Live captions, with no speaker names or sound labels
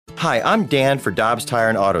Hi, I'm Dan for Dobbs Tire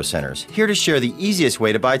and Auto Centers, here to share the easiest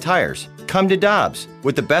way to buy tires. Come to Dobbs.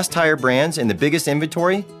 With the best tire brands and the biggest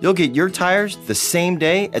inventory, you'll get your tires the same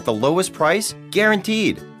day at the lowest price,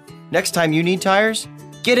 guaranteed. Next time you need tires,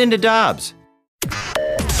 get into Dobbs.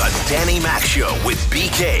 The Danny Mac Show with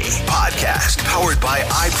BK podcast powered by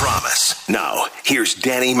I Promise. Now, here's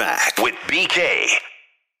Danny Mac with BK.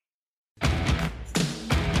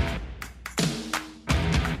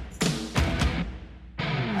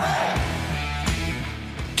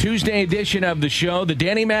 Tuesday edition of the show, the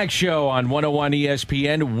Danny Mac Show on 101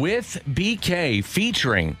 ESPN with BK,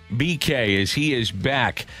 featuring BK as he is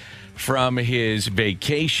back from his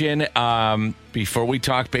vacation. Before we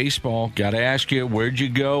talk baseball, got to ask you, where'd you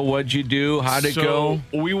go? What'd you do? How'd it go?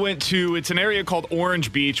 We went to, it's an area called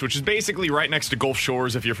Orange Beach, which is basically right next to Gulf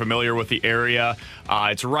Shores, if you're familiar with the area.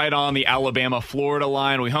 It's right on the Alabama-Florida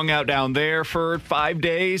line. We hung out down there for 5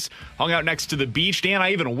 days, hung out next to the beach. Dan,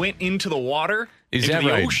 I even went into the water. Is into that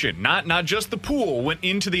the right? ocean, not just the pool. Went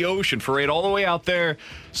into the ocean, forayed all the way out there.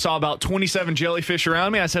 Saw about 27 jellyfish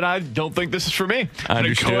around me. I said, I don't think this is for me. I'm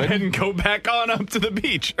going to go ahead and go back on up to the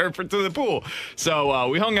beach or to the pool. So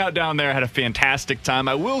we hung out down there, had a fantastic time.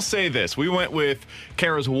 I will say this: we went with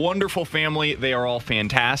Kara's wonderful family. They are all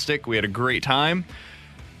fantastic. We had a great time.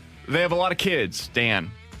 They have a lot of kids.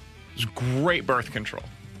 Dan, it was great birth control.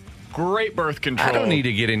 Great birth control. I don't need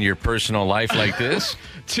to get in your personal life like this.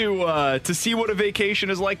 to see what a vacation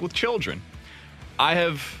is like with children. I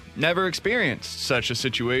have never experienced such a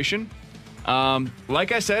situation.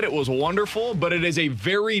 Like I said, it was wonderful, but it is a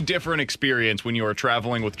very different experience when you are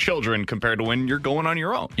traveling with children compared to when you're going on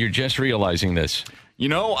your own. You're just realizing this. You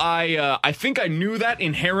know, I think I knew that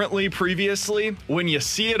inherently previously. When you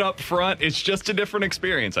see it up front, it's just a different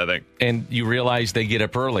experience, I think. And you realize they get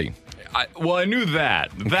up early. I knew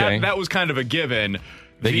that. Okay. That was kind of a given.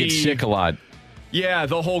 They get sick a lot. Yeah,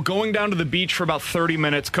 the whole going down to the beach for about 30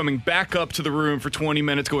 minutes, coming back up to the room for 20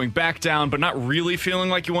 minutes, going back down, but not really feeling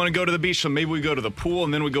like you want to go to the beach, so maybe we go to the pool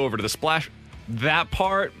and then we go over to the splash. That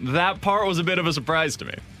part was a bit of a surprise to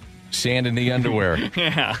me. Sand in the underwear.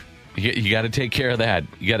 Yeah. You got to take care of that.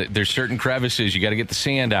 There's certain crevices. You got to get the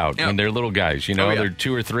sand out. Yep. And they're little guys. You know, They're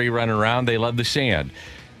 2 or 3 running around. They love the sand.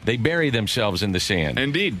 They bury themselves in the sand.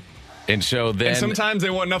 Indeed. And so then... And sometimes they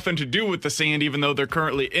want nothing to do with the sand, even though they're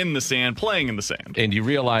currently in the sand, playing in the sand. And you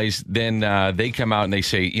realize then they come out and they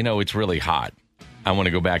say, it's really hot. I want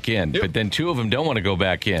to go back in. Yep. But then 2 of them don't want to go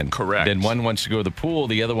back in. Correct. Then one wants to go to the pool.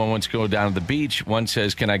 The other one wants to go down to the beach. One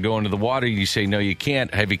says, can I go into the water? You say, no, you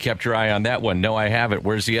can't. Have you kept your eye on that one? No, I haven't.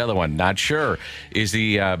 Where's the other one? Not sure.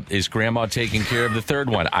 Is Grandma taking care of the third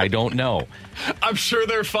one? I don't know. I'm sure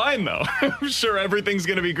they're fine, though. I'm sure everything's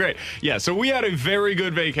going to be great. Yeah, so we had a very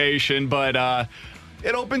good vacation, but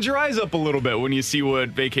it opens your eyes up a little bit when you see what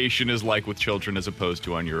vacation is like with children as opposed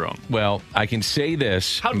to on your own. Well, I can say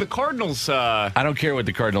this. How did the Cardinals... I don't care what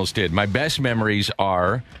the Cardinals did. My best memories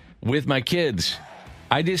are with my kids.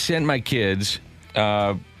 I just sent my kids...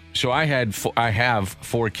 so I have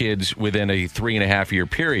 4 kids within a 3.5-year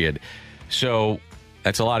period. So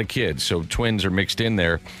that's a lot of kids. So twins are mixed in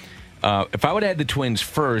there. If I would have had the twins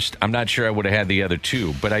first, I'm not sure I would have had the other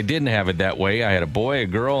 2. But I didn't have it that way. I had a boy, a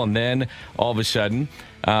girl, and then all of a sudden,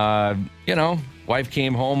 wife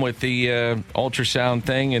came home with the ultrasound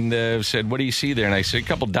thing and said, what do you see there? And I said, a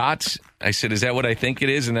couple dots. I said, is that what I think it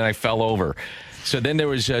is? And then I fell over. So then there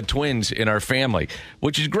was twins in our family,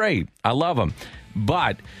 which is great. I love them.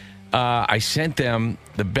 But I sent them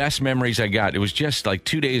the best memories I got. It was just like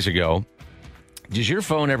 2 days ago. Does your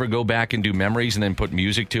phone ever go back and do memories and then put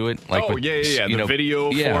music to it? Yeah. The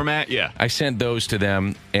video format, yeah. I sent those to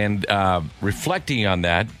them, and reflecting on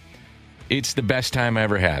that, it's the best time I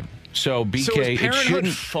ever had. So, BK, so is parenthood it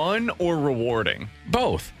shouldn't... fun or rewarding?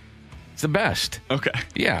 Both. It's the best. Okay.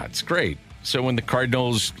 Yeah, it's great. So when the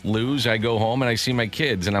Cardinals lose, I go home and I see my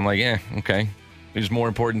kids, and I'm like, okay. There's more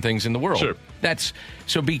important things in the world. Sure.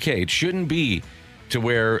 So, BK, it shouldn't be to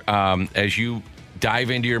where, as you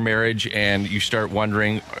dive into your marriage and you start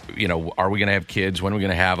wondering, are we going to have kids? When are we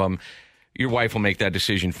going to have them? Your wife will make that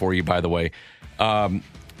decision for you, by the way.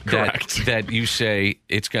 Correct. That you say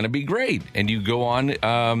it's going to be great. And you go on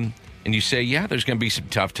and you say, yeah, there's going to be some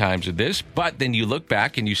tough times with this. But then you look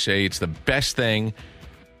back and you say, it's the best thing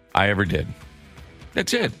I ever did.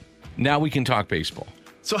 That's it. Now we can talk baseball.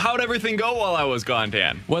 So how'd everything go while I was gone,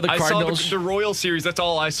 Dan? Well, the Cardinals... I saw the Royal Series. That's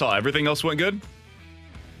all I saw. Everything else went good?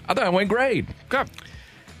 I thought it went great. Okay.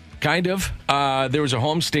 Kind of. There was a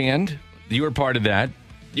homestand. You were part of that.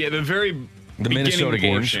 Yeah, the Minnesota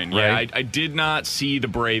portion. games. Right? Yeah, I did not see the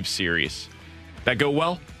Braves series. That go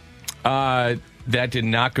well? That did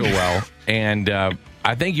not go well. And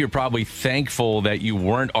I think you're probably thankful that you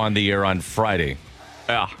weren't on the air on Friday.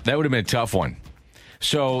 Yeah. That would have been a tough one.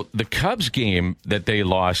 So the Cubs game that they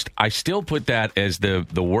lost, I still put that as the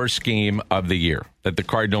worst game of the year that the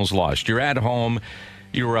Cardinals lost. You're at home.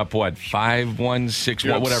 You were up, 5-1,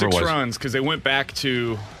 6-1, whatever it was. 6 runs because they went back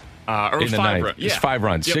to in the ninth. Yeah. It's 5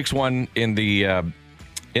 runs. Yep. 6-1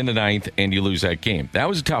 in the ninth, and you lose that game. That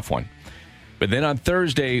was a tough one. But then on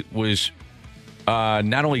Thursday was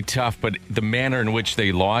not only tough, but the manner in which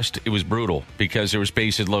they lost, it was brutal because there was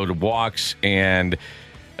bases loaded walks, and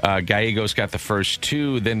Gallegos got the first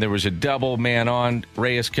 2. Then there was a double man on.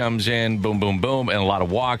 Reyes comes in, boom, boom, boom, and a lot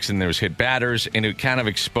of walks, and there was hit batters, and it kind of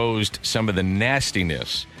exposed some of the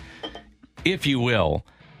nastiness, if you will,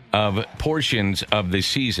 of portions of the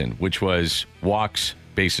season, which was walks,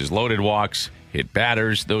 bases loaded walks, hit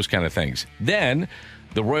batters, those kind of things. Then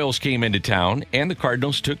the Royals came into town, and the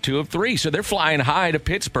Cardinals took 2 of 3. So they're flying high to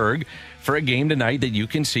Pittsburgh for a game tonight that you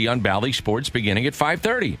can see on Bally Sports beginning at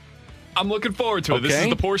 5:30. I'm looking forward to it. Okay. This is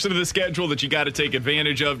the portion of the schedule that you got to take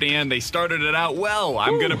advantage of, Dan. They started it out well.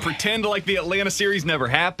 I'm going to pretend like the Atlanta series never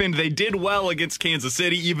happened. They did well against Kansas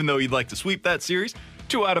City, even though you'd like to sweep that series.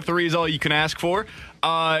 2 out of 3 is all you can ask for.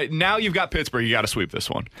 Now you've got Pittsburgh. You got to sweep this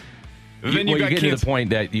one. Then you get to the point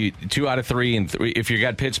that 2 out of 3, and if you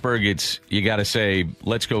got Pittsburgh, you got to say,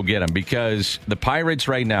 let's go get them, because the Pirates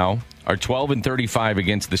right now are 12-35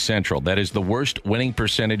 against the Central. That is the worst winning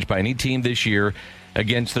percentage by any team this year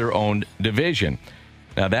against their own division.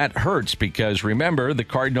 Now that hurts because remember the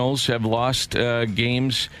Cardinals have lost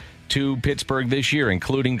games to Pittsburgh this year,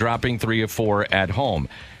 including dropping 3 of 4 at home.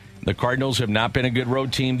 The Cardinals have not been a good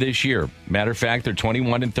road team this year. Matter of fact, they're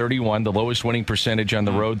 21-31, the lowest winning percentage on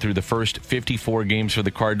the road through the first 54 games for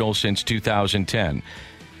the Cardinals since 2010.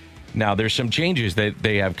 Now, there's some changes that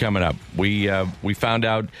they have coming up. We found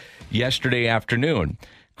out yesterday afternoon.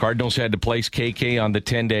 Cardinals had to place KK on the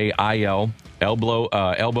 10-day IL,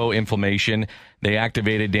 elbow inflammation. They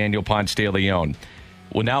activated Daniel Ponce de Leon.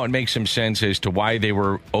 Well, now it makes some sense as to why they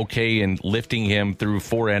were okay in lifting him through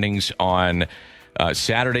 4 innings on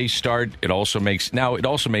Saturday's start. It also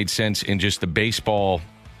made sense in just the baseball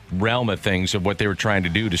realm of things of what they were trying to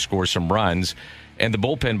do to score some runs. And the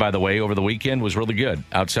bullpen, by the way, over the weekend was really good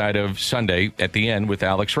outside of Sunday at the end with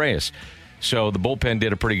Alex Reyes. So the bullpen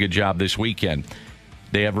did a pretty good job this weekend.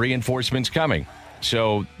 They have reinforcements coming.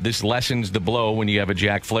 So this lessens the blow when you have a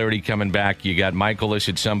Jack Flaherty coming back. You got Michaelis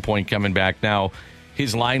at some point coming back. Now,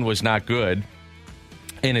 his line was not good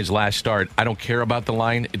in his last start. I don't care about the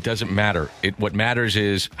line. It doesn't matter. What matters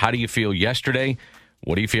is, how do you feel yesterday?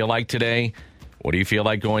 What do you feel like today? What do you feel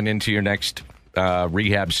like going into your next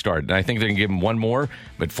rehab start? And I think they're going to give him one more,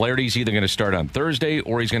 but Flaherty's either going to start on Thursday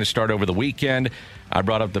or he's going to start over the weekend. I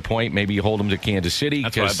brought up the point, maybe you hold him to Kansas City.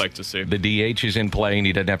 That's what I'd like to see. The DH is in play and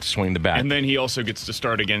he doesn't have to swing the bat. And then he also gets to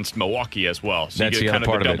start against Milwaukee as well. So That's you get the other kind of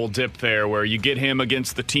part the of double dip there where you get him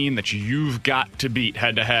against the team that you've got to beat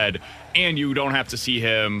head-to-head, and you don't have to see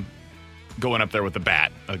him going up there with the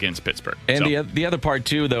bat against Pittsburgh. And the other part,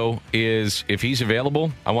 too, though, is if he's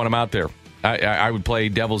available, I want him out there. I would play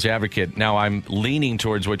devil's advocate. Now, I'm leaning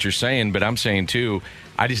towards what you're saying, but I'm saying, too,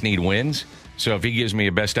 I just need wins. So if he gives me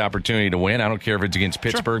a best opportunity to win, I don't care if it's against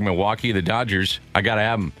Pittsburgh, Milwaukee, the Dodgers, I got to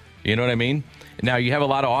have him. You know what I mean? Now, you have a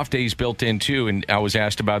lot of off days built in, too, and I was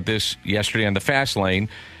asked about this yesterday on the Fast Lane.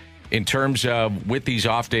 In terms of with these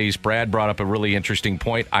off days, Brad brought up a really interesting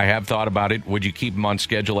point. I have thought about it. Would you keep him on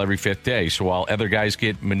schedule every 5th day? So while other guys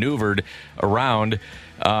get maneuvered around,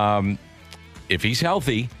 if he's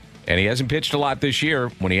healthy and he hasn't pitched a lot this year,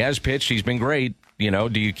 when he has pitched, he's been great. You know,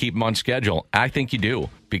 do you keep him on schedule? I think you do,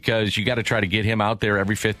 because you got to try to get him out there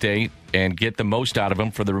every 5th day and get the most out of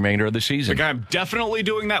him for the remainder of the season. The guy I'm definitely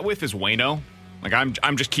doing that with is Waino. Like,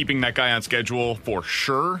 I'm just keeping that guy on schedule for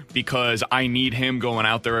sure because I need him going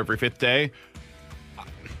out there every 5th day.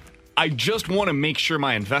 I just want to make sure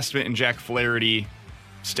my investment in Jack Flaherty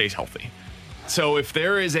stays healthy. So if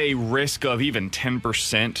there is a risk of even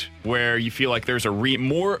 10% where you feel like there's a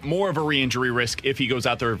more of a re-injury risk if he goes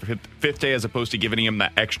out there every 5th day as opposed to giving him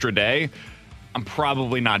that extra day, I'm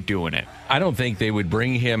probably not doing it. I don't think they would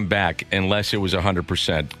bring him back unless it was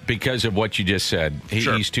 100% because of what you just said.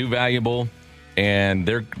 He's too valuable. And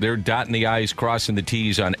they're dotting the I's, crossing the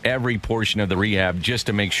T's on every portion of the rehab just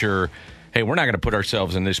to make sure, hey, we're not going to put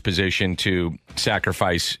ourselves in this position to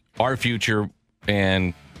sacrifice our future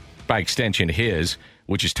and, by extension, his,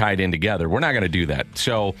 which is tied in together. We're not going to do that.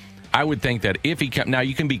 So I would think that if he comes, now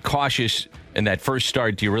you can be cautious in that first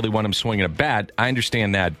start. Do you really want him swinging a bat? I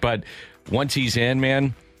understand that. But once he's in,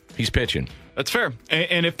 man, He's pitching. That's fair.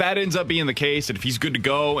 And if that ends up being the case, and if he's good to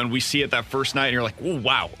go, and we see it that first night, and you're like, oh,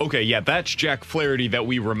 wow, okay, yeah, that's Jack Flaherty that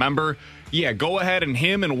we remember. Yeah, go ahead, and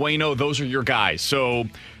him and Waino, those are your guys. So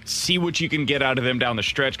see what you can get out of them down the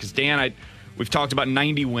stretch. Because, Dan, we've talked about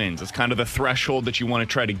 90 wins. It's kind of the threshold that you want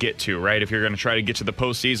to try to get to, right? If you're going to try to get to the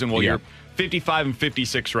postseason, well, you're 55 and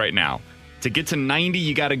 56 right now. To get to 90,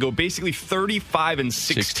 you got to go basically 35 and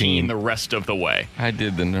 16 the rest of the way. I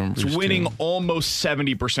did the numbers. It's winning too. almost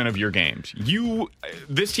 70% of your games.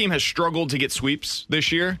 This team has struggled to get sweeps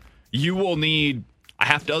this year. You will need a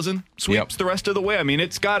half dozen sweeps the rest of the way. I mean,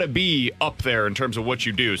 it's got to be up there in terms of what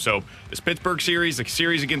you do. So this Pittsburgh series, the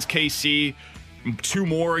series against KC, 2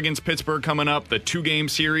 more against Pittsburgh coming up, the 2-game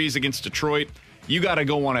series against Detroit. You got to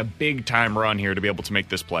go on a big-time run here to be able to make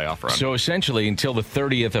this playoff run. So essentially, until the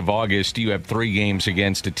 30th of August, you have 3 games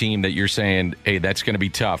against a team that you're saying, hey, that's going to be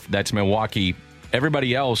tough. That's Milwaukee.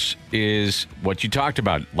 Everybody else is what you talked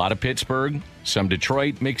about. A lot of Pittsburgh, some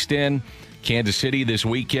Detroit mixed in, Kansas City this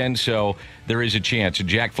weekend, so there is a chance.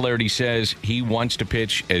 Jack Flaherty says he wants to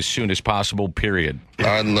pitch as soon as possible, period.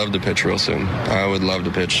 I'd love to pitch real soon. I would love to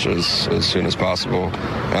pitch as soon as possible,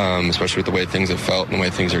 especially with the way things have felt and the way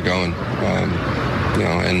things are going.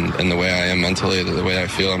 And the way I am mentally, the way I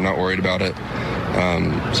feel, I'm not worried about it.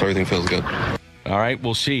 So everything feels good. All right,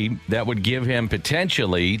 we'll see. That would give him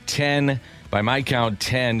potentially 10, by my count,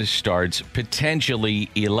 10 starts, potentially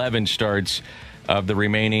 11 starts of the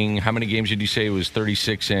remaining. How many games did you say it was?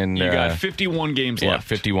 36 and you got 51 games left.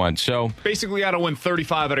 51. So basically, got to win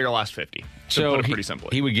 35 out of your last 50. So put it pretty simply,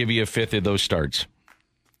 he would give you a fifth of those starts.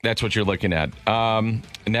 That's what you're looking at. And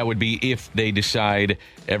that would be if they decide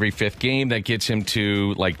every 5th game. That gets him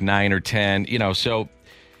to like 9 or 10. So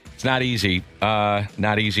it's not easy.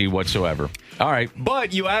 Not easy whatsoever. All right.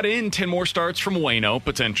 But you add in 10 more starts from Waino,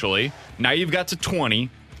 potentially. Now you've got to 20.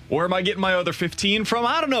 Where am I getting my other 15 from?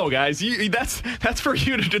 I don't know, guys. That's for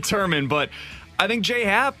you to determine. But I think J.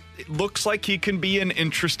 Happ looks like he can be an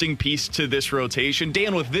interesting piece to this rotation.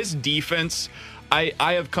 Dan, with this defense, I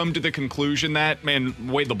have come to the conclusion that,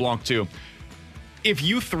 man, Wade LeBlanc too, if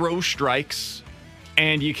you throw strikes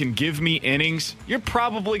and you can give me innings, you're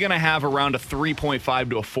probably going to have around a 3.5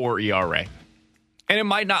 to a 4 ERA. And it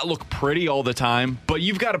might not look pretty all the time, but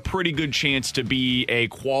you've got a pretty good chance to be a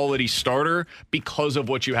quality starter because of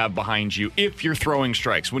what you have behind you if you're throwing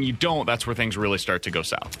strikes. When you don't, that's where things really start to go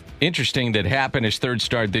south. Interesting that happened his 3rd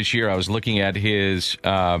start this year. I was looking at his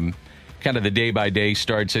kind of the day-by-day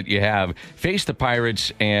starts that you have. Faced the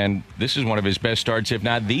Pirates, and this is one of his best starts, if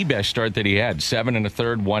not the best start that he had. 7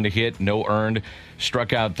 1/3, 1 hit, no earned,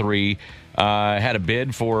 struck out 3. Had a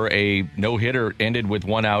bid for a no-hitter, ended with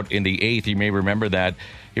 1 out in the 8th. You may remember that.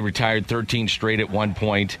 He retired 13 straight at one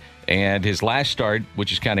point. And his last start,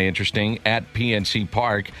 which is kind of interesting, at PNC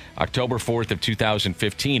Park, October 4th of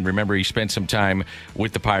 2015. Remember, he spent some time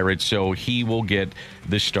with the Pirates, so he will get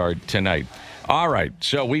the start tonight. All right,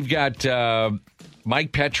 so we've got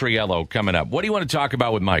Mike Petriello coming up. What do you want to talk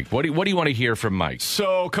about with Mike? What do you want to hear from Mike?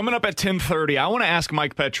 So coming up at 10:30, I want to ask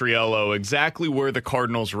Mike Petriello exactly where the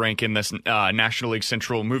Cardinals rank in this National League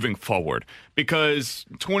Central moving forward. Because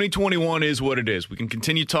 2021 is what it is. We can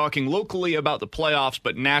continue talking locally about the playoffs,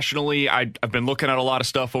 but nationally, I've been looking at a lot of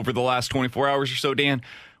stuff over the last 24 hours or so, Dan.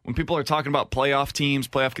 When people are talking about playoff teams,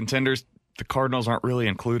 playoff contenders, the Cardinals aren't really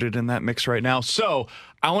included in that mix right now. So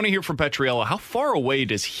I want to hear from Petriello. How far away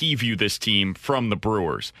does he view this team from the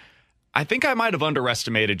Brewers? I think I might have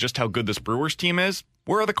underestimated just how good this Brewers team is.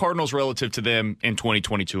 Where are the Cardinals relative to them in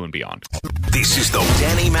 2022 and beyond? This is the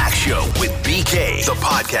Danny Mac Show with BK, the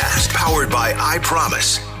podcast powered by I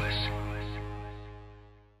Promise.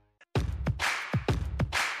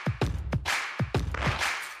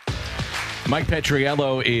 Mike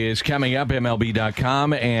Petriello is coming up,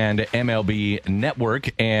 MLB.com and MLB Network.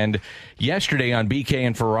 And yesterday on BK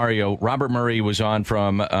and Ferrario, Robert Murray was on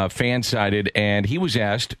from Fansided, and he was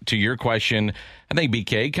asked, to your question, I think,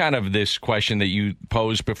 BK, kind of this question that you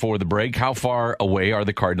posed before the break, how far away are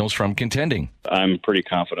the Cardinals from contending? I'm pretty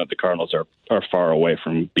confident the Cardinals are far away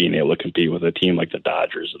from being able to compete with a team like the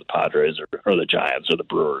Dodgers or the Padres or the Giants or the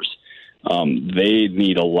Brewers. They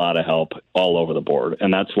need a lot of help all over the board,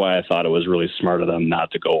 and that's why I thought it was really smart of them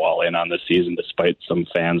not to go all in on this season, despite some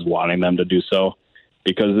fans wanting them to do so,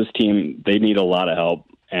 because this team, they need a lot of help,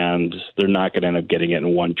 and they're not going to end up getting it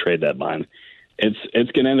in one trade deadline.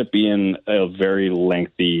 It's going to end up being a very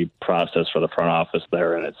lengthy process for the front office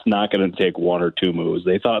there, and it's not going to take 1 or 2 moves.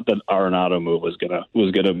 They thought that Arenado move was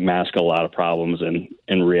going to mask a lot of problems, and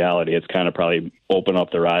in reality, it's kind of probably open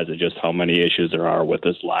up their eyes at just how many issues there are with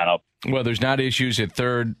this lineup. Well, there's not issues at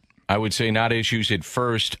third. I would say not issues at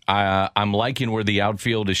first. I'm liking where the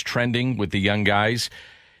outfield is trending with the young guys.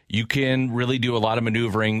 you can really do a lot of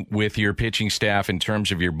maneuvering with your pitching staff in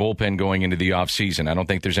terms of your bullpen going into the offseason. I don't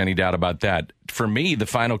think there's any doubt about that. For me, the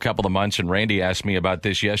final couple of months, and Randy asked me about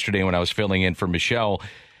this yesterday when I was filling in for Michelle,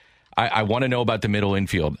 I want to know about the middle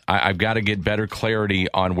infield. I've got to get better clarity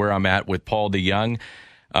on where I'm at with Paul DeJong,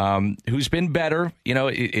 who's been better.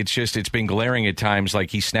 It's been glaring at times,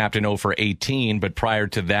 like he snapped an 0 for 18, but prior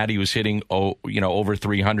to that, he was hitting over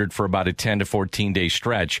 300 for about a 10 to 14 day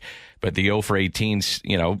stretch. But the 0 for 18,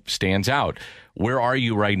 stands out. Where are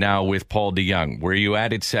you right now with Paul DeJong? Where are you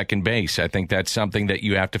at second base? I think that's something that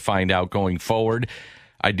you have to find out going forward.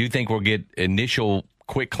 I do think we'll get initial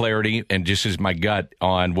quick clarity, and just as my gut,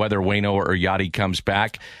 on whether Waino or Yadi comes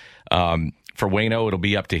back. For Waino, it'll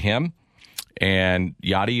be up to him. And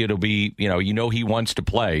Yadi, it'll be, he wants to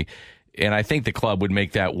play. And I think the club would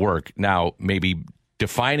make that work. Now, maybe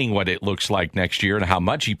defining what it looks like next year and how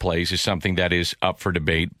much he plays is something that is up for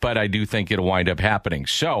debate, but I do think it'll wind up happening.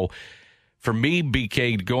 So for me,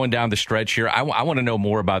 BK, going down the stretch here, I want to know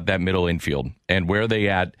more about that middle infield and where they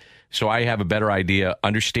at, so I have a better idea,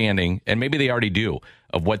 understanding, and maybe they already do,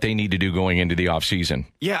 of what they need to do going into the offseason.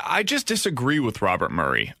 Yeah, I just disagree with Robert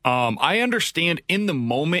Murray. I understand in the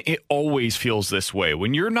moment it always feels this way.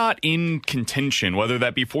 When you're not in contention, whether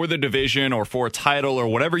that be for the division or for a title or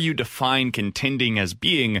whatever you define contending as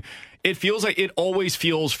being, it feels like it always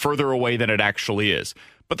feels further away than it actually is.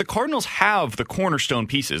 But the Cardinals have the cornerstone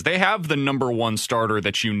pieces. They have the number one starter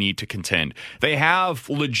that you need to contend. They have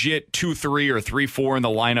legit 2-3 or 3-4 in the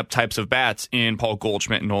lineup types of bats in Paul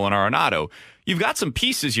Goldschmidt and Nolan Arenado. You've got some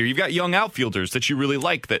pieces here. You've got young outfielders that you really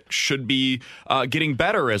like that should be getting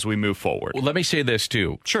better as we move forward. Well, let me say this,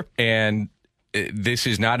 too. Sure. And this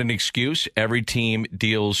is not an excuse. Every team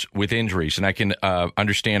deals with injuries. And I can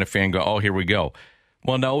understand a fan go, oh, here we go.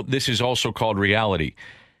 Well, no, this is also called reality.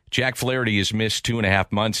 Jack Flaherty has missed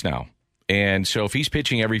 2.5 months now. And so if he's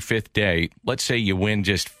pitching every fifth day, let's say you win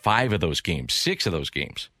just 5 of those games, 6 of those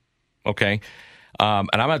games. Okay? And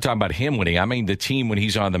I'm not talking about him winning. I mean the team when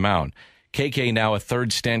he's on the mound. KK now a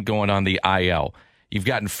third stint going on the IL. You've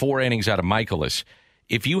gotten 4 innings out of Michaelis.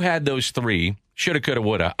 If you had those 3, shoulda, coulda,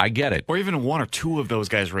 woulda, I get it. Or even 1 or 2 of those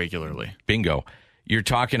guys regularly. Bingo. You're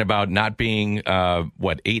talking about not being,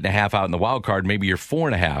 8.5 out in the wild card. Maybe you're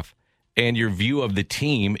 4.5. And your view of the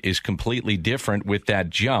team is completely different with that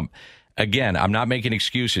jump. Again, I'm not making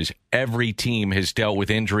excuses. Every team has dealt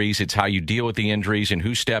with injuries. It's how you deal with the injuries and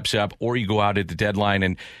who steps up, or you go out at the deadline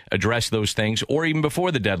and address those things, or even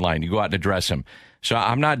before the deadline, you go out and address them. So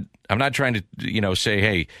I'm not trying to, say,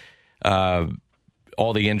 hey,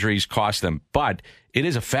 all the injuries cost them, but it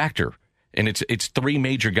is a factor. And it's 3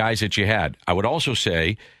 major guys that you had. I would also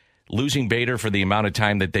say losing Bader for the amount of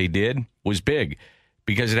time that they did was big,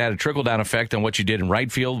 because it had a trickle-down effect on what you did in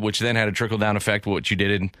right field, which then had a trickle-down effect on what you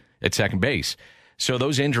did at second base. So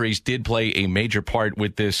those injuries did play a major part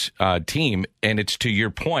with this team, and it's to your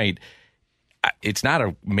point, it's not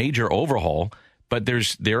a major overhaul, but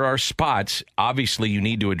there are spots, obviously, you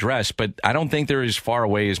need to address, but I don't think they're as far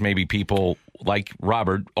away as maybe people like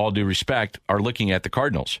Robert, all due respect, are looking at the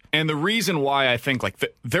Cardinals. And the reason why I think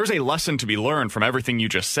there's a lesson to be learned from everything you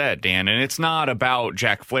just said, Dan, and it's not about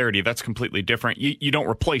Jack Flaherty. That's completely different. You don't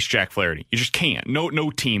replace Jack Flaherty. You just can't.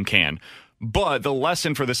 No team can. But the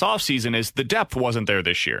lesson for this offseason is the depth wasn't there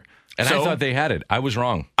this year. And I thought they had it. I was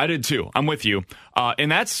wrong. I did too. I'm with you. And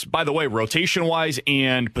that's, by the way, rotation-wise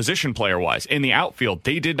and position player-wise. In the outfield,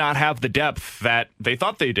 they did not have the depth that they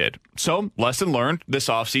thought they did. So, lesson learned this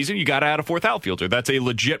offseason, you got to add a 4th outfielder. That's a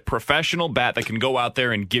legit professional bat that can go out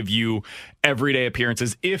there and give you everyday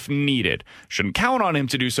appearances if needed. Shouldn't count on him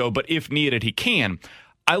to do so, but if needed, he can.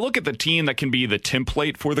 I look at the team that can be the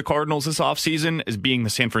template for the Cardinals this offseason as being the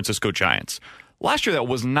San Francisco Giants. Last year, that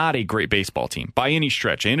was not a great baseball team by any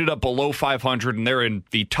stretch. They ended up below 500, and they're in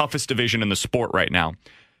the toughest division in the sport right now.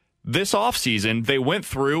 This offseason, they went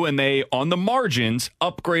through and they, on the margins,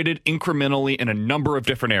 upgraded incrementally in a number of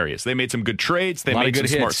different areas. They made some good trades. They made some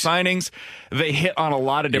smart signings. They hit on a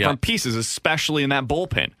lot of different pieces, especially in that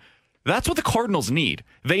bullpen. That's what the Cardinals need.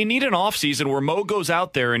 They need an offseason where Mo goes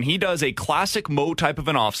out there and he does a classic Mo type of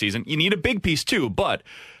an offseason. You need a big piece too, but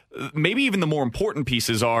maybe even the more important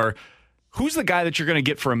pieces are, who's the guy that you're going to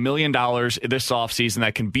get for $1 million this offseason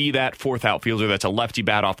that can be that 4th outfielder that's a lefty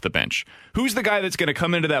bat off the bench? Who's the guy that's going to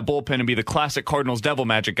come into that bullpen and be the classic Cardinals devil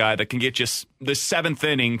magic guy that can get you the 7th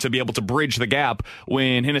inning to be able to bridge the gap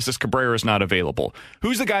when Genesis Cabrera is not available?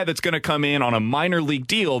 Who's the guy that's going to come in on a minor league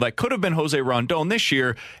deal that could have been Jose Rondon this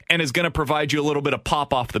year and is going to provide you a little bit of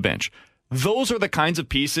pop off the bench? Those are the kinds of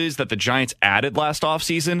pieces that the Giants added last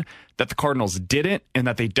offseason that the Cardinals didn't and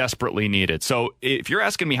that they desperately needed. So if you're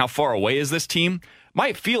asking me how far away is this team,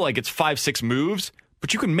 might feel like it's 5-6 moves,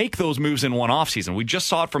 But you can make those moves in one offseason. We just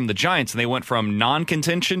saw it from the Giants, and they went from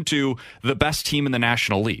non-contention to the best team in the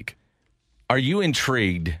National League. Are you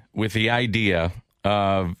intrigued with the idea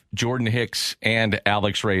of Jordan Hicks and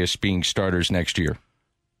Alex Reyes being starters next year?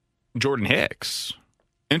 Jordan Hicks.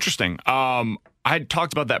 Interesting. I had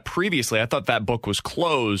talked about that previously. I thought that book was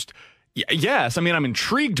closed. Yes, I mean, I'm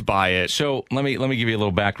intrigued by it. So let me give you a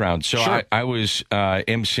little background. So Sure. I was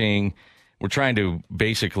emceeing. We're trying to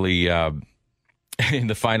basically, in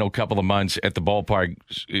the final couple of months at the ballpark,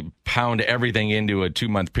 pound everything into a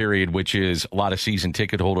 2-month period, which is a lot of season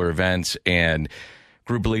ticket holder events and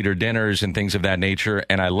group leader dinners and things of that nature.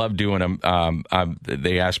 And I love doing them.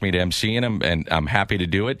 They asked me to MC in them, and I'm happy to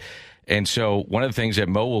do it. And so one of the things that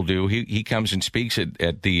Mo will do, he comes and speaks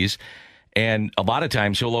at these. And a lot of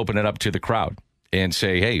times he'll open it up to the crowd and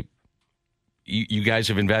say, hey, you guys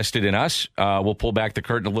have invested in us. We'll pull back the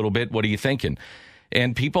curtain a little bit. What are you thinking?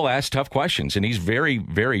 And people ask tough questions, and he's very,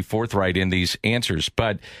 very forthright in these answers.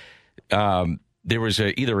 But there was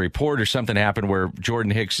either a report or something happened where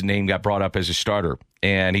Jordan Hicks' name got brought up as a starter.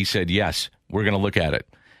 And he said, yes, we're going to look at it.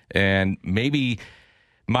 And maybe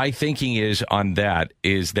my thinking is on that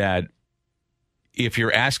is that if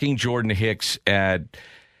you're asking Jordan Hicks at –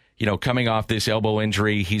 coming off this elbow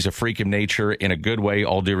injury, he's a freak of nature in a good way,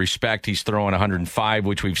 all due respect. He's throwing 105,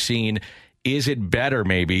 which we've seen. Is it better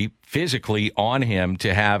maybe physically on him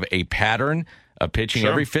to have a pattern of pitching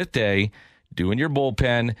every fifth day, doing your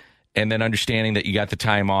bullpen, and then understanding that you got the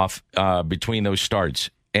time off between those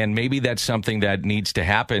starts? And maybe that's something that needs to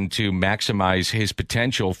happen to maximize his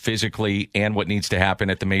potential physically and what needs to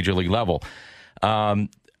happen at the major league level.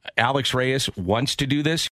 Alex Reyes wants to do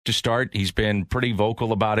this to start. He's been pretty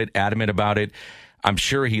vocal about it, adamant about it. I'm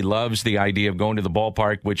sure he loves the idea of going to the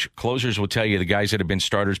ballpark, which closers will tell you, the guys that have been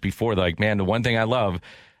starters before, they're like, man, the one thing I love,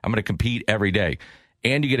 I'm going to compete every day.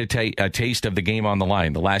 And you get a taste of the game on the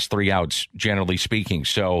line, the last 3 outs, generally speaking.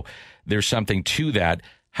 So there's something to that.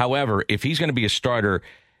 However, if he's going to be a starter,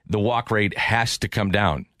 the walk rate has to come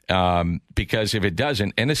down because if it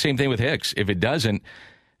doesn't, and the same thing with Hicks, if it doesn't,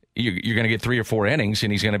 you're going to get 3 or 4 innings,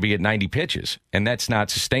 and he's going to be at 90 pitches, and that's not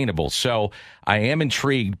sustainable. So I am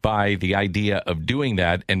intrigued by the idea of doing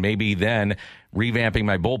that and maybe then revamping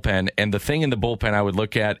my bullpen. And the thing in the bullpen I would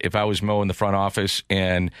look at if I was Mo in the front office,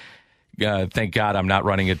 and thank God I'm not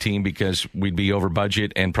running a team because we'd be over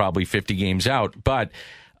budget and probably 50 games out. But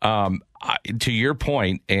to your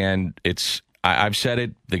point, and I've said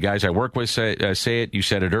it, the guys I work with say it, you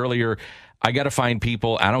said it earlier, I got to find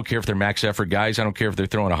people. I don't care if they're max effort guys. I don't care if they're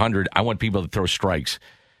throwing 100. I want people that throw strikes.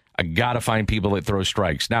 I got to find people that throw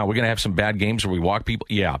strikes. Now, we're going to have some bad games where we walk people.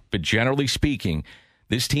 Yeah, but generally speaking,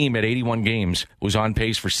 this team at 81 games was on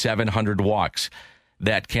pace for 700 walks.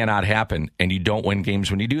 That cannot happen, and you don't win games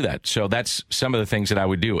when you do that. So that's some of the things that I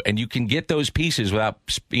would do. And you can get those pieces without,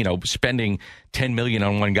 spending $10 million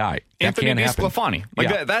on one guy. Anthony DeSclafani.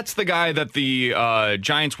 That's the guy that the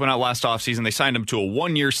Giants went out last offseason. They signed him to a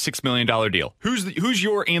 1-year, $6 million deal. Who's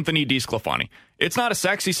your Anthony DeSclafani? It's not a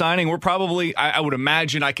sexy signing. We're probably, I would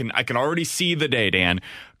imagine, I can already see the day, Dan.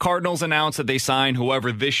 Cardinals announced that they sign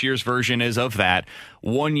whoever this year's version is of that.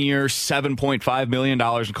 1 year, $7.5 million.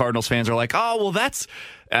 And Cardinals fans are like, oh, well,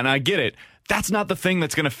 and I get it. That's not the thing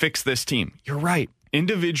that's going to fix this team. You're right.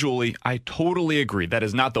 Individually, I totally agree. That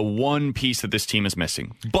is not the one piece that this team is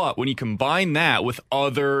missing. But when you combine that with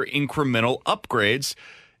other incremental upgrades,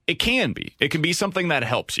 it can be. It can be something that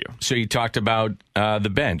helps you. So you talked about the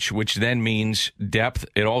bench, which then means depth.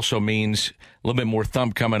 It also means a little bit more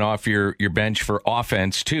thump coming off your bench for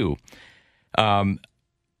offense, too.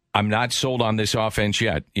 I'm not sold on this offense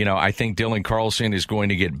yet. I think Dylan Carlson is going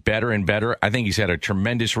to get better and better. I think he's had a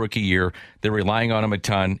tremendous rookie year. They're relying on him a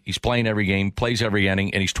ton. He's playing every game, plays every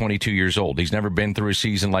inning, and he's 22 years old. He's never been through a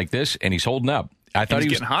season like this, and he's holding up. I thought he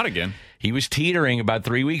was getting hot again. He was teetering about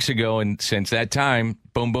 3 weeks ago, and since that time,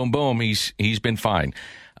 boom, boom, boom, he's been fine.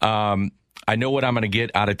 I know what I'm going to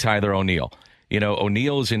get out of Tyler O'Neill.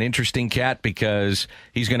 O'Neill is an interesting cat because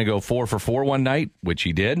he's going to go 4 for 4 one night, which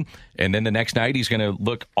he did. And then the next night, he's going to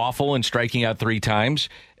look awful and striking out 3 times.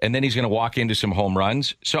 And then he's going to walk into some home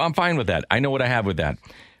runs. So I'm fine with that. I know what I have with that.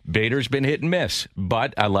 Bader's been hit and miss,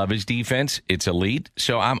 but I love his defense. It's elite.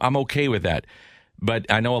 So I'm okay with that. But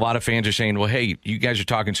I know a lot of fans are saying, well, hey, you guys are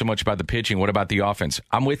talking so much about the pitching. What about the offense?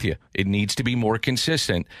 I'm with you. It needs to be more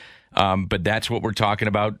consistent. But that's what we're talking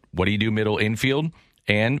about. What do you do middle infield?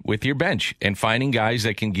 And with your bench and finding guys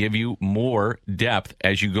that can give you more depth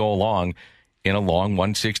as you go along in a long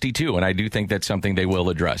 162, and I do think that's something they will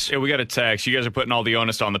address. Yeah, we got a text. You guys are putting all the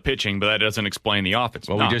onus on the pitching, but that doesn't explain the offense.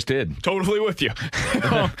 Well, we just did. Totally with you.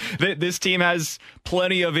 This team has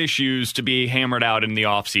plenty of issues to be hammered out in the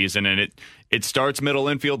offseason, and it starts middle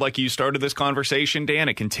infield like you started this conversation, Dan.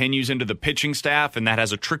 It continues into the pitching staff, and that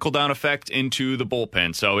has a trickle-down effect into the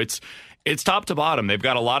bullpen. So it's top to bottom. They've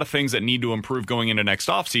got a lot of things that need to improve going into next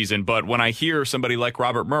offseason, but when I hear somebody like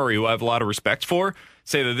Robert Murray, who I have a lot of respect for,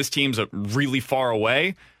 say that this team's really far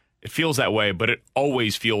away, it feels that way, but it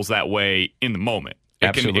always feels that way in the moment.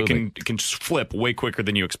 Absolutely. It can flip way quicker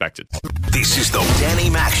than you expected. This is the Danny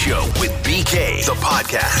Mac Show with BK, the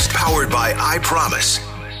podcast powered by I Promise.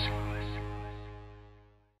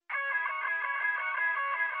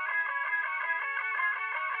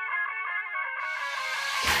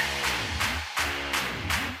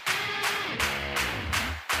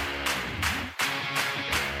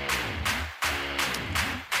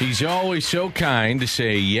 He's always so kind to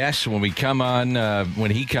say yes when we come on, when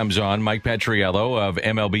he comes on, Mike Petriello of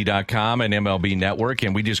MLB.com and MLB Network,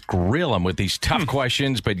 and we just grill him with these tough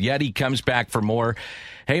questions, but yet he comes back for more.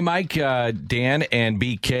 Hey, Mike, Dan, and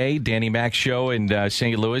BK, Danny Mac Show in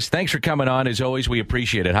St. Louis. Thanks for coming on. As always, we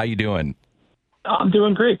appreciate it. How you doing? I'm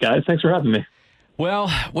doing great, guys. Thanks for having me. Well,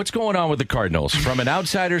 what's going on with the Cardinals? From an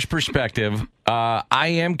outsider's perspective, I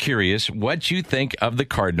am curious what you think of the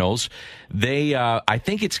Cardinals. I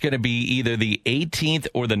think it's going to be either the 18th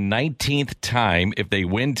or the 19th time, if they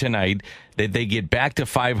win tonight, that they get back to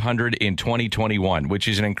 500 in 2021, which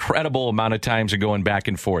is an incredible amount of times of going back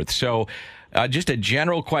and forth. So just a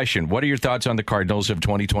general question. What are your thoughts on the Cardinals of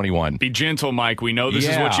 2021? Be gentle, Mike. We know this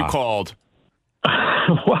is what you called.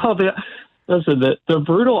 Well, listen, the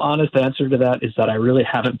brutal, honest answer to that is that I really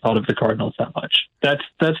haven't thought of the Cardinals that much. That's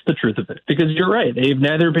the truth of it. Because you're right. They've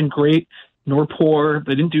neither been great nor poor.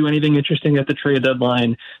 They didn't do anything interesting at the trade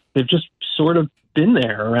deadline. They've just sort of been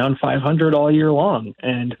there around 500 all year long.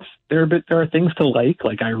 And there are things to like.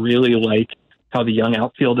 Like, I really like how the young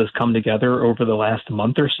outfield has come together over the last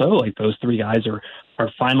month or so. Like, those three guys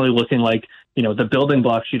are finally looking like, the building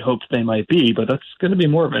blocks you'd hoped they might be. But that's going to be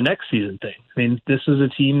more of a next season thing. I mean, this is a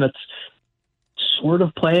team that's sort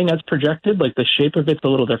of playing as projected. Like, the shape of it's a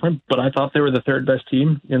little different, but I thought they were the third best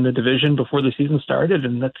team in the division before the season started,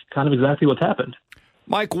 and that's kind of exactly what's happened.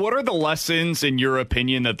 Mike, what are the lessons, in your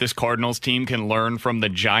opinion, that this Cardinals team can learn from the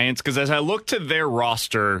Giants? Because as I look to their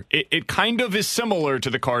roster, it kind of is similar to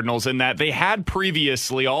the Cardinals in that they had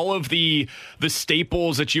previously all of the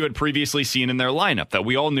staples that you had previously seen in their lineup that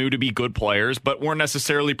we all knew to be good players, but weren't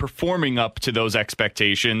necessarily performing up to those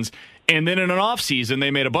expectations. And then in an offseason,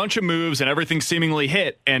 they made a bunch of moves and everything seemingly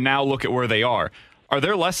hit, and now look at where they are. Are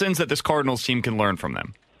there lessons that this Cardinals team can learn from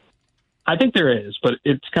them? I think there is, but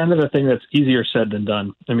it's kind of a thing that's easier said than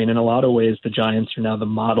done. I mean, in a lot of ways, the Giants are now the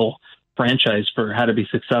model franchise for how to be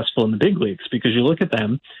successful in the big leagues, because you look at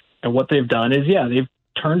them and what they've done is, they've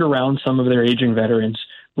turned around some of their aging veterans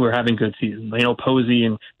who are having good seasons. Posey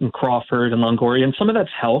and Crawford and Longoria, and some of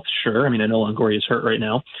that's health, sure. I mean, I know Longoria is hurt right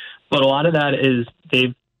now, but a lot of that is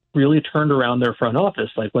they've really turned around their front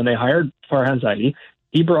office. Like, when they hired Farhan Zaidi,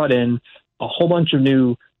 he brought in a whole bunch of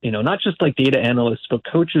new, not just like data analysts, but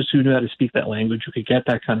coaches who knew how to speak that language, who could get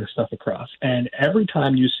that kind of stuff across. And every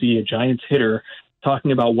time you see a Giants hitter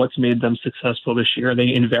talking about what's made them successful this year,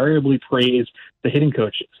 they invariably praise the hitting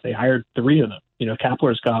coaches. They hired three of them.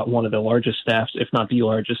 Kapler's got one of the largest staffs, if not the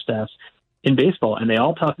largest staffs in baseball. And they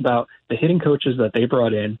all talk about the hitting coaches that they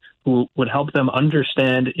brought in who would help them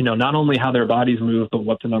understand, not only how their bodies move, but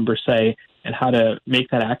what the numbers say and how to make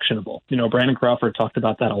that actionable. Brandon Crawford talked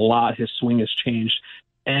about that a lot. His swing has changed.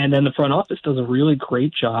 And then the front office does a really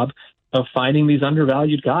great job of finding these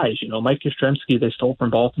undervalued guys. Mike Yastrzemski, they stole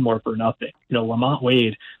from Baltimore for nothing. Lamont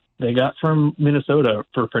Wade, they got from Minnesota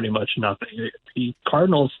for pretty much nothing. The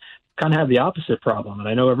Cardinals kind of have the opposite problem. And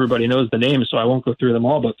I know everybody knows the names, so I won't go through them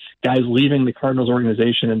all, but guys leaving the Cardinals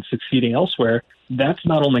organization and succeeding elsewhere, that's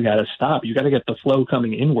not only got to stop. You got to get the flow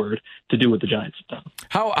coming inward to do what the Giants have done.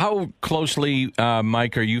 How closely,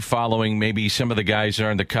 Mike, are you following maybe some of the guys that are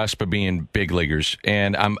on the cusp of being big leaguers?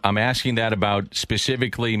 And I'm asking that about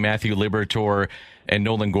specifically Matthew Liberatore and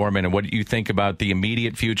Nolan Gorman, and what you think about the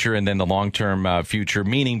immediate future and then the long-term future,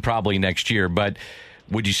 meaning probably next year. But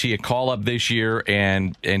would you see a call-up this year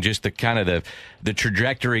and just the kind of the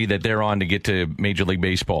trajectory that they're on to get to Major League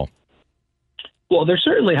Baseball? Well, they're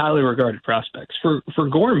certainly highly regarded prospects. For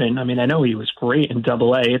Gorman, I mean, I know he was great in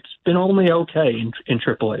Double-A. It's been only okay in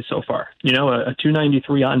Triple-A so far. A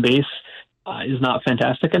 293 on base is not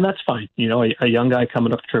fantastic, and that's fine. A young guy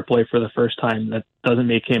coming up to AAA for the first time, that doesn't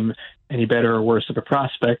make him any better or worse of a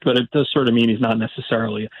prospect, but it does sort of mean he's not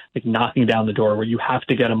necessarily like knocking down the door where you have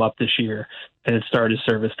to get him up this year and it start his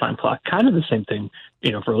service time clock. Kind of the same thing,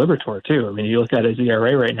 for Liberatore too. I mean, you look at his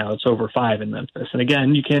ERA right now, it's over 5 in Memphis. And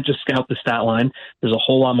again, you can't just scout the stat line. There's a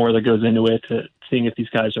whole lot more that goes into it to seeing if these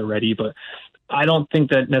guys are ready, but I don't think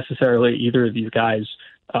that necessarily either of these guys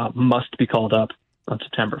must be called up on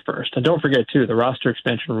September 1st. And don't forget, too, the roster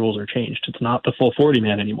expansion rules are changed. It's not the full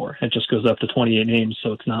 40-man anymore. It just goes up to 28 names,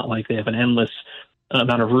 so it's not like they have an endless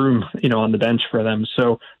amount of room, on the bench for them.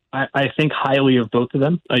 So I think highly of both of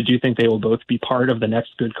them. I do think they will both be part of the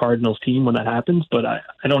next good Cardinals team when that happens, but I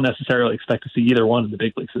don't necessarily expect to see either one in the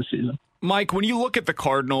big leagues this season. Mike, when you look at the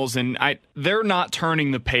Cardinals, and they're not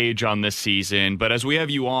turning the page on this season, but as we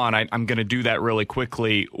have you on, I'm going to do that really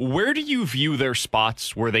quickly. Where do you view their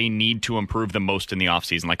spots where they need to improve the most in the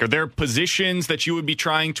offseason? Like, are there positions that you would be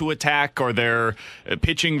trying to attack? Are there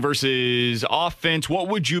pitching versus offense? What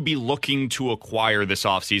would you be looking to acquire this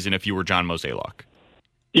offseason if you were John Mozeliak?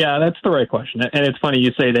 Yeah, that's the right question. And it's funny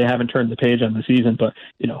you say they haven't turned the page on the season, but,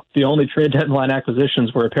 the only trade deadline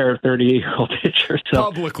acquisitions were a pair of 38-year-old pitchers.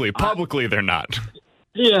 So, Publicly, they're not.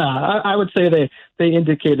 Yeah, I would say they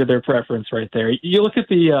indicated their preference right there. You look at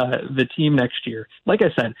the team next year. Like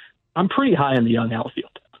I said, I'm pretty high on the young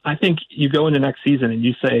outfield. I think you go into next season and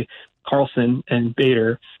you say Carlson and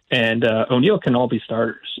Bader and O'Neill can all be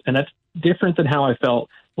starters. And that's different than how I felt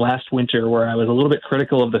last winter, where I was a little bit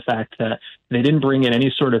critical of the fact that they didn't bring in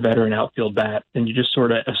any sort of veteran outfield bat, and you just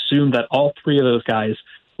sort of assumed that all three of those guys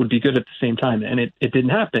would be good at the same time, and it didn't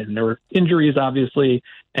happen. There were injuries, obviously,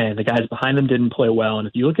 and the guys behind them didn't play well. And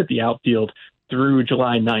if you look at the outfield through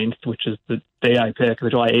July 9th, which is the day I picked, or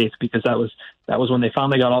July 8th, because that was when they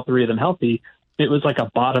finally got all three of them healthy, it was like a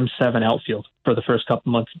bottom 7 outfield for the first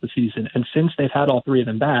couple months of the season. And since they've had all three of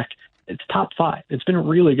them back, it's top 5. It's been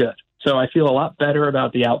really good. So I feel a lot better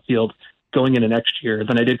about the outfield going into next year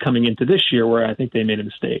than I did coming into this year, where I think they made a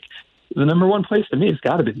mistake. The number one place to me has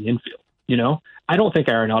got to be the infield. I don't think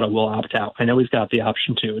Arenado will opt out. I know he's got the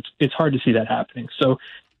option to. It's hard to see that happening. So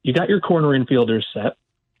you got your corner infielders set.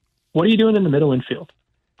 What are you doing in the middle infield?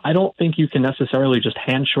 I don't think you can necessarily just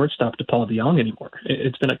hand shortstop to Paul DeJong anymore.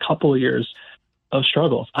 It's been a couple of years of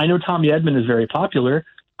struggles. I know Tommy Edman is very popular.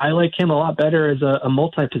 I like him a lot better as a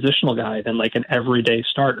multi-positional guy than like an everyday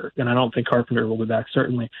starter. And I don't think Carpenter will be back,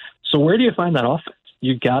 certainly. So where do you find that offense?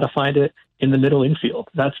 You got to find it in the middle infield.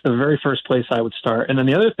 That's the very first place I would start. And then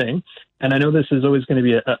the other thing, and I know this is always going to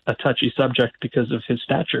be a touchy subject because of his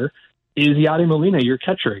stature, is Yadi Molina your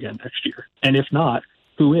catcher again next year? And if not,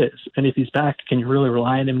 who is? And if he's back, can you really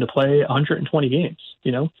rely on him to play 120 games?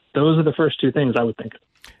 Those are the first two things I would think of.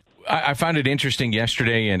 I found it interesting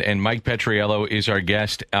yesterday, and Mike Petriello is our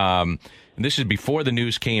guest. And this is before the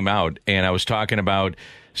news came out, and I was talking about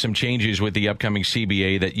some changes with the upcoming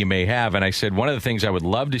CBA that you may have. And I said, one of the things I would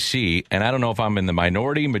love to see, and I don't know if I'm in the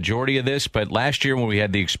majority of this, but last year when we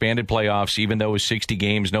had the expanded playoffs, even though it was 60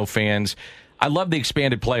 games, no fans, I love the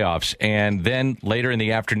expanded playoffs. And then later in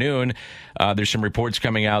the afternoon, there's some reports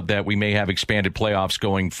coming out that we may have expanded playoffs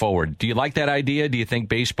going forward. Do you like that idea? Do you think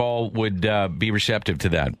baseball would be receptive to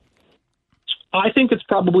that? I think it's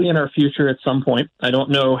probably in our future at some point. I don't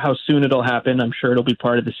know how soon it'll happen. I'm sure it'll be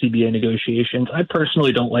part of the CBA negotiations. I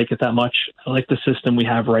personally don't like it that much. I like the system we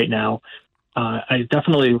have right now. I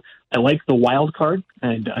like the wild card,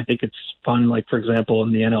 and I think it's fun, like, for example,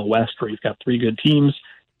 in the NL West, where you've got 3 good teams,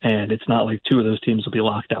 and it's not like 2 of those teams will be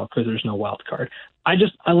locked out because there's no wild card. I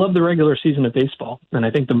love the regular season of baseball, and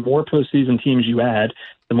I think the more postseason teams you add,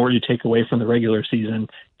 the more you take away from the regular season.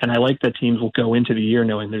 And I like that teams will go into the year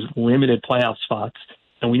knowing there's limited playoff spots,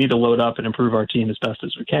 and we need to load up and improve our team as best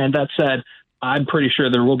as we can. That said, I'm pretty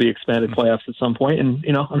sure there will be expanded playoffs at some point, and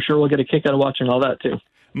I'm sure we'll get a kick out of watching all that too.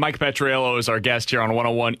 Mike Petriello is our guest here on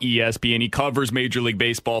 101 ESPN. He covers Major League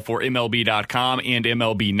Baseball for MLB.com and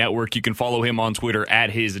MLB Network. You can follow him on Twitter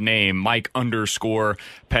at his name, Mike_Petriello.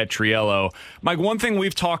 Mike, one thing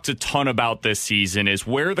we've talked a ton about this season is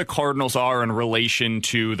where the Cardinals are in relation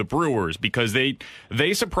to the Brewers, because they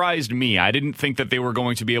surprised me. I didn't think that they were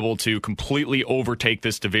going to be able to completely overtake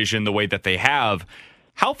this division the way that they have.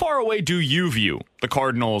 How far away do you view the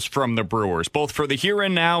Cardinals from the Brewers, both for the here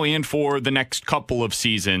and now and for the next couple of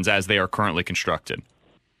seasons as they are currently constructed?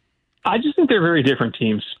 I just think they're very different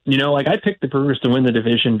teams. I picked the Brewers to win the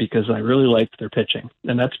division because I really liked their pitching,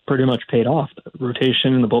 and that's pretty much paid off. The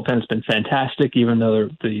rotation and the bullpen has been fantastic, even though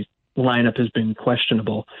the lineup has been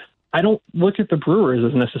questionable. I don't look at the Brewers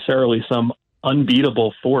as necessarily some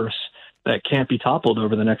unbeatable force that can't be toppled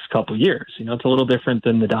over the next couple of years. It's a little different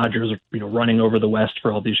than the Dodgers, running over the West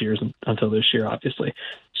for all these years until this year, obviously.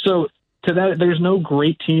 So to that, there's no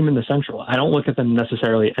great team in the Central. I don't look at them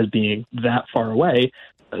necessarily as being that far away,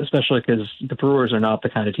 especially because the Brewers are not the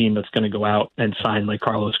kind of team that's going to go out and sign like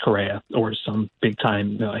Carlos Correa or some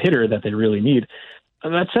big-time hitter that they really need.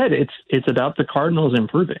 And that said, it's about the Cardinals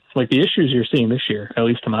improving. Like, the issues you're seeing this year, at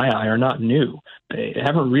least to my eye, are not new. They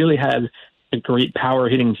haven't really had a great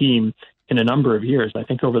power-hitting team in a number of years. I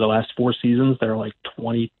think over the last 4 seasons, they're like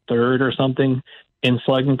 23rd or something in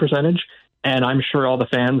slugging percentage. And I'm sure all the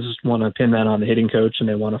fans want to pin that on the hitting coach and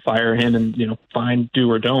they want to fire him and, fine, do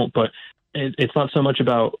or don't. But it's not so much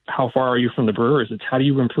about how far are you from the Brewers. It's how do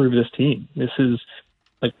you improve this team? This is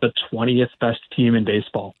like the 20th best team in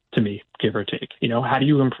baseball to me, give or take. How do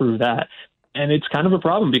you improve that? And it's kind of a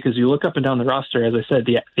problem because you look up and down the roster. As I said,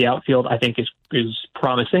 the outfield, I think, is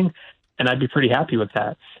promising, and I'd be pretty happy with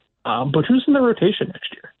that. But who's in the rotation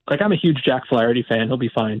next year? Like, I'm a huge Jack Flaherty fan. He'll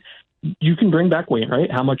be fine. You can bring back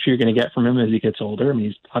Wainwright. How much are you going to get from him as he gets older? I mean,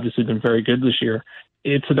 he's obviously been very good this year.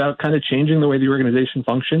 It's about kind of changing the way the organization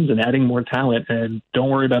functions and adding more talent, and don't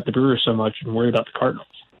worry about the Brewers so much and worry about the Cardinals.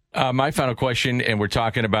 My final question, and we're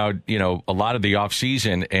talking about, a lot of the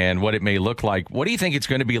offseason and what it may look like. What do you think it's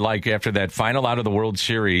going to be like after that final out of the World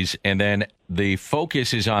Series, and then the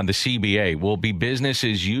focus is on the CBA? Will it be business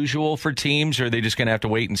as usual for teams, or are they just going to have to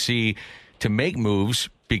wait and see to make moves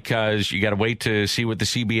because you got to wait to see what the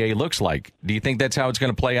CBA looks like? Do you think that's how it's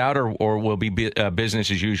going to play out, or will it be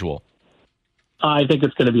business as usual? I think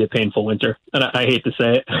it's going to be a painful winter, and I hate to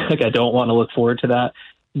say it. I don't want to look forward to that.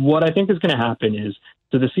 What I think is going to happen is,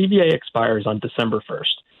 so the CBA expires on December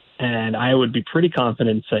 1st, and I would be pretty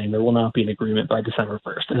confident saying there will not be an agreement by December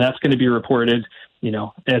 1st, and that's going to be reported,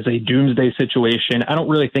 as a doomsday situation. I don't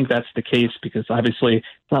really think that's the case because obviously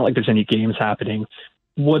it's not like there's any games happening.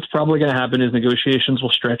 What's probably going to happen is negotiations will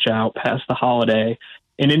stretch out past the holiday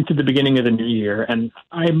and into the beginning of the new year, and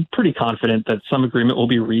I'm pretty confident that some agreement will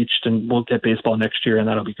be reached and we'll get baseball next year, and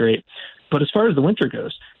that'll be great. But as far as the winter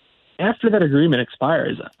goes, after that agreement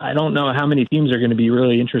expires, I don't know how many teams are going to be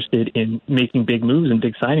really interested in making big moves and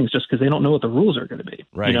big signings just because they don't know what the rules are going to be.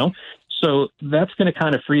 Right. So that's going to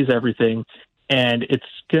kind of freeze everything, and it's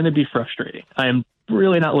going to be frustrating. I am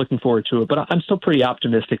really not looking forward to it, but I'm still pretty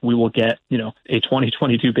optimistic we will get, a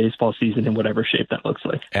 2022 baseball season in whatever shape that looks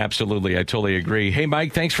like. Absolutely. I totally agree. Hey,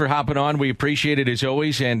 Mike, thanks for hopping on. We appreciate it as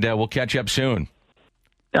always, and we'll catch up soon.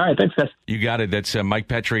 All right. Thanks, guys. You got it. That's Mike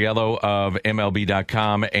Petriello of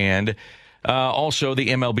MLB.com and also the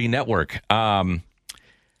MLB Network. I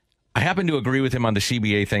happen to agree with him on the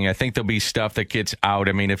CBA thing. I think there'll be stuff that gets out.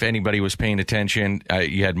 I mean, if anybody was paying attention,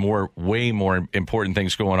 you had way more important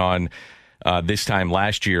things going on this time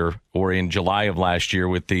last year or in July of last year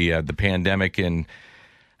with the pandemic and,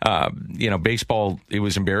 baseball. It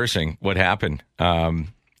was embarrassing what happened.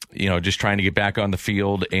 Just trying to get back on the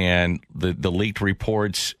field and the leaked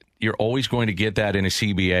reports. You're always going to get that in a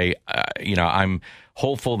CBA. I'm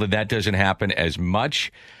hopeful that doesn't happen as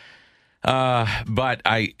much. But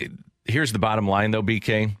here's the bottom line, though,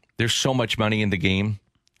 BK. There's so much money in the game.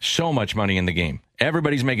 So much money in the game.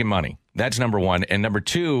 Everybody's making money. That's number one. And number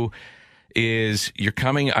two is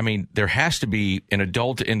there has to be an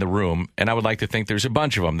adult in the room, and I would like to think there's a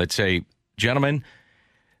bunch of them that say, gentlemen,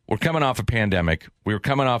 we're coming off a pandemic. We were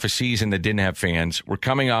coming off a season that didn't have fans. We're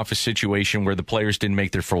coming off a situation where the players didn't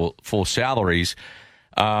make their full salaries.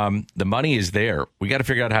 The money is there. We got to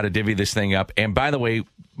figure out how to divvy this thing up. And by the way,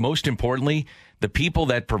 most importantly, the people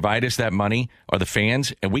that provide us that money are the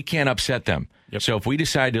fans, and we can't upset them. Yep. So if we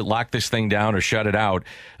decide to lock this thing down or shut it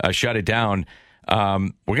down, we're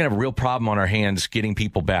going to have a real problem on our hands getting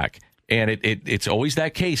people back. And it's always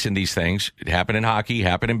that case in these things. It happened in hockey,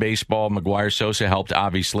 happened in baseball. McGuire Sosa helped,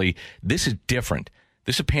 obviously. This is different.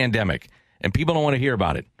 This is a pandemic, and people don't want to hear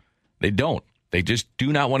about it. They don't. They just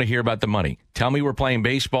do not want to hear about the money. Tell me we're playing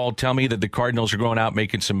baseball. Tell me that the Cardinals are going out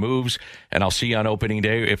making some moves, and I'll see you on opening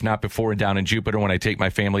day, if not before and down in Jupiter when I take my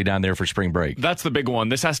family down there for spring break. That's the big one.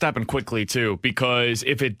 This has to happen quickly, too, because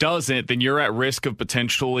if it doesn't, then you're at risk of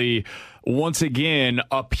potentially, once again,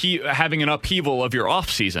 having an upheaval of your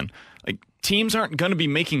offseason. Teams aren't going to be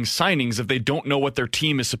making signings if they don't know what their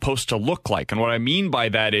team is supposed to look like. And what I mean by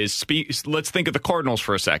that is, let's think of the Cardinals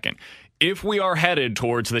for a second. If we are headed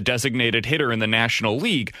towards the designated hitter in the National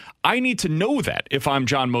League, I need to know that if I'm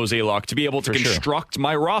John Mozeliak to be able to construct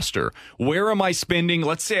my roster. Where am I spending?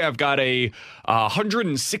 Let's say I've got a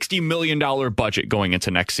 $160 million budget going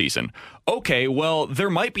into next season. Okay, well,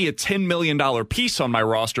 there might be a $10 million piece on my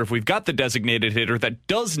roster if we've got the designated hitter that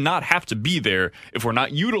does not have to be there if we're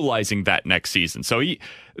not utilizing that next season. So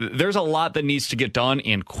there's a lot that needs to get done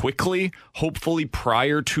and quickly, hopefully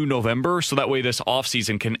prior to November, so that way this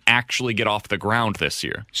offseason can actually get off the ground this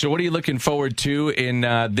year. So what are you looking forward to in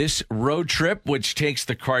this road trip, which takes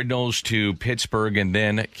the Cardinals to Pittsburgh and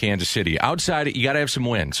then Kansas City? Outside, you got to have some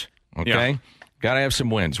wins, okay? Yeah. Got to have some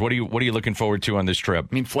wins. What are you looking forward to on this trip?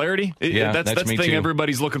 I mean, Flaherty? Yeah, that's the thing too.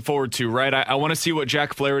 Everybody's looking forward to, right? I want to see what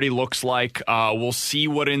Jack Flaherty looks like. We'll see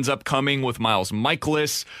what ends up coming with Miles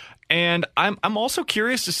Mikolas. And I'm also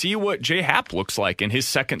curious to see what Jay Happ looks like in his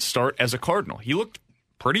second start as a Cardinal. He looked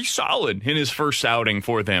pretty solid in his first outing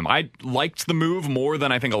for them. I liked the move more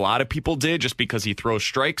than I think a lot of people did just because he throws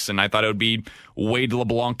strikes, and I thought it would be Wade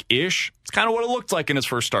LeBlanc-ish. It's kind of what it looked like in his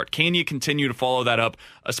first start. Can you continue to follow that up,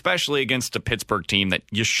 especially against a Pittsburgh team that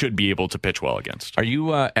you should be able to pitch well against? Are you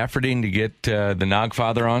efforting to get the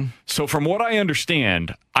Nogfather on? So from what I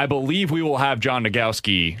understand, I believe we will have John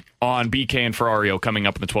Nagowski on BK and Ferrario coming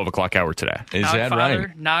up in the 12 o'clock hour today. Is that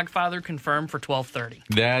right? Nogfather confirmed for 12:30.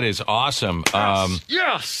 That is awesome.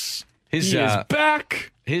 Yes! He is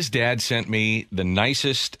back. His dad sent me the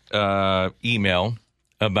nicest email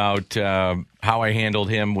about how I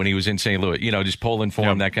handled him when he was in St. Louis. You know, just polling for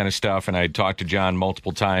him, that kind of stuff. And I talked to John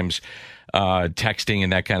multiple times, texting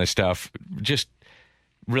and that kind of stuff. Just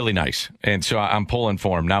really nice. And so I'm pulling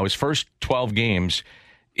for him. Now, his first 12 games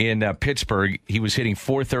in Pittsburgh, he was hitting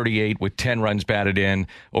 .438 with 10 runs batted in,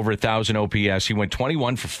 over 1,000 OPS. He went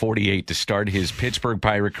 21 for 48 to start his Pittsburgh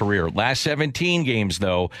Pirate career. Last 17 games,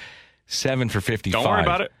 though, 7 for 55. Don't worry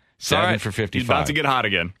about it. 7 for 55. He's about to get hot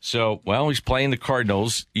again. So, well, he's playing the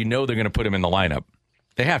Cardinals. You know they're going to put him in the lineup.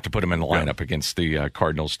 They have to put him in the lineup against the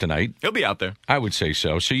Cardinals tonight. He'll be out there. I would say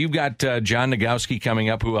so. So you've got John Nagowski coming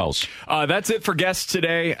up. Who else? That's it for guests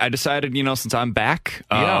today. I decided, since I'm back,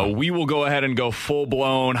 we will go ahead and go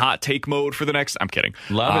full-blown hot take mode for the next... I'm kidding.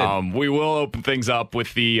 Love it. We will open things up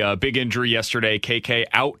with the big injury yesterday. KK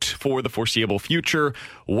out for the foreseeable future.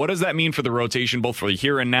 What does that mean for the rotation, both for the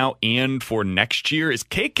here and now and for next year? Is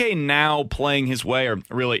KK now playing his way or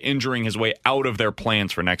really injuring his way out of their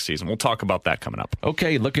plans for next season? We'll talk about that coming up.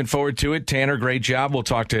 Okay, looking forward to it. Tanner, great job. We'll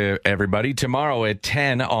talk to everybody tomorrow at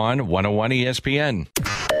 10 on 101 ESPN.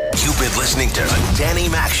 You've been listening to The Danny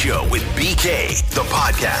Mac Show with BK, the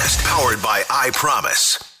podcast powered by I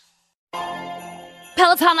Promise.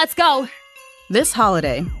 Peloton, let's go. This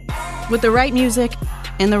holiday, with the right music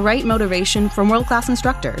and the right motivation from world-class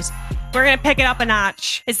instructors, we're going to pick it up a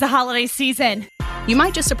notch. It's the holiday season. You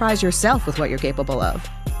might just surprise yourself with what you're capable of.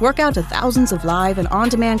 Work out to thousands of live and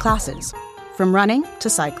on-demand classes, from running to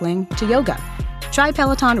cycling to yoga. Try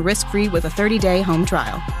Peloton risk-free with a 30-day home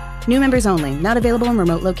trial. New members only, not available in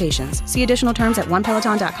remote locations. See additional terms at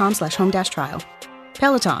onepeloton.com/home-trial.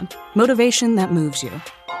 Peloton, motivation that moves you.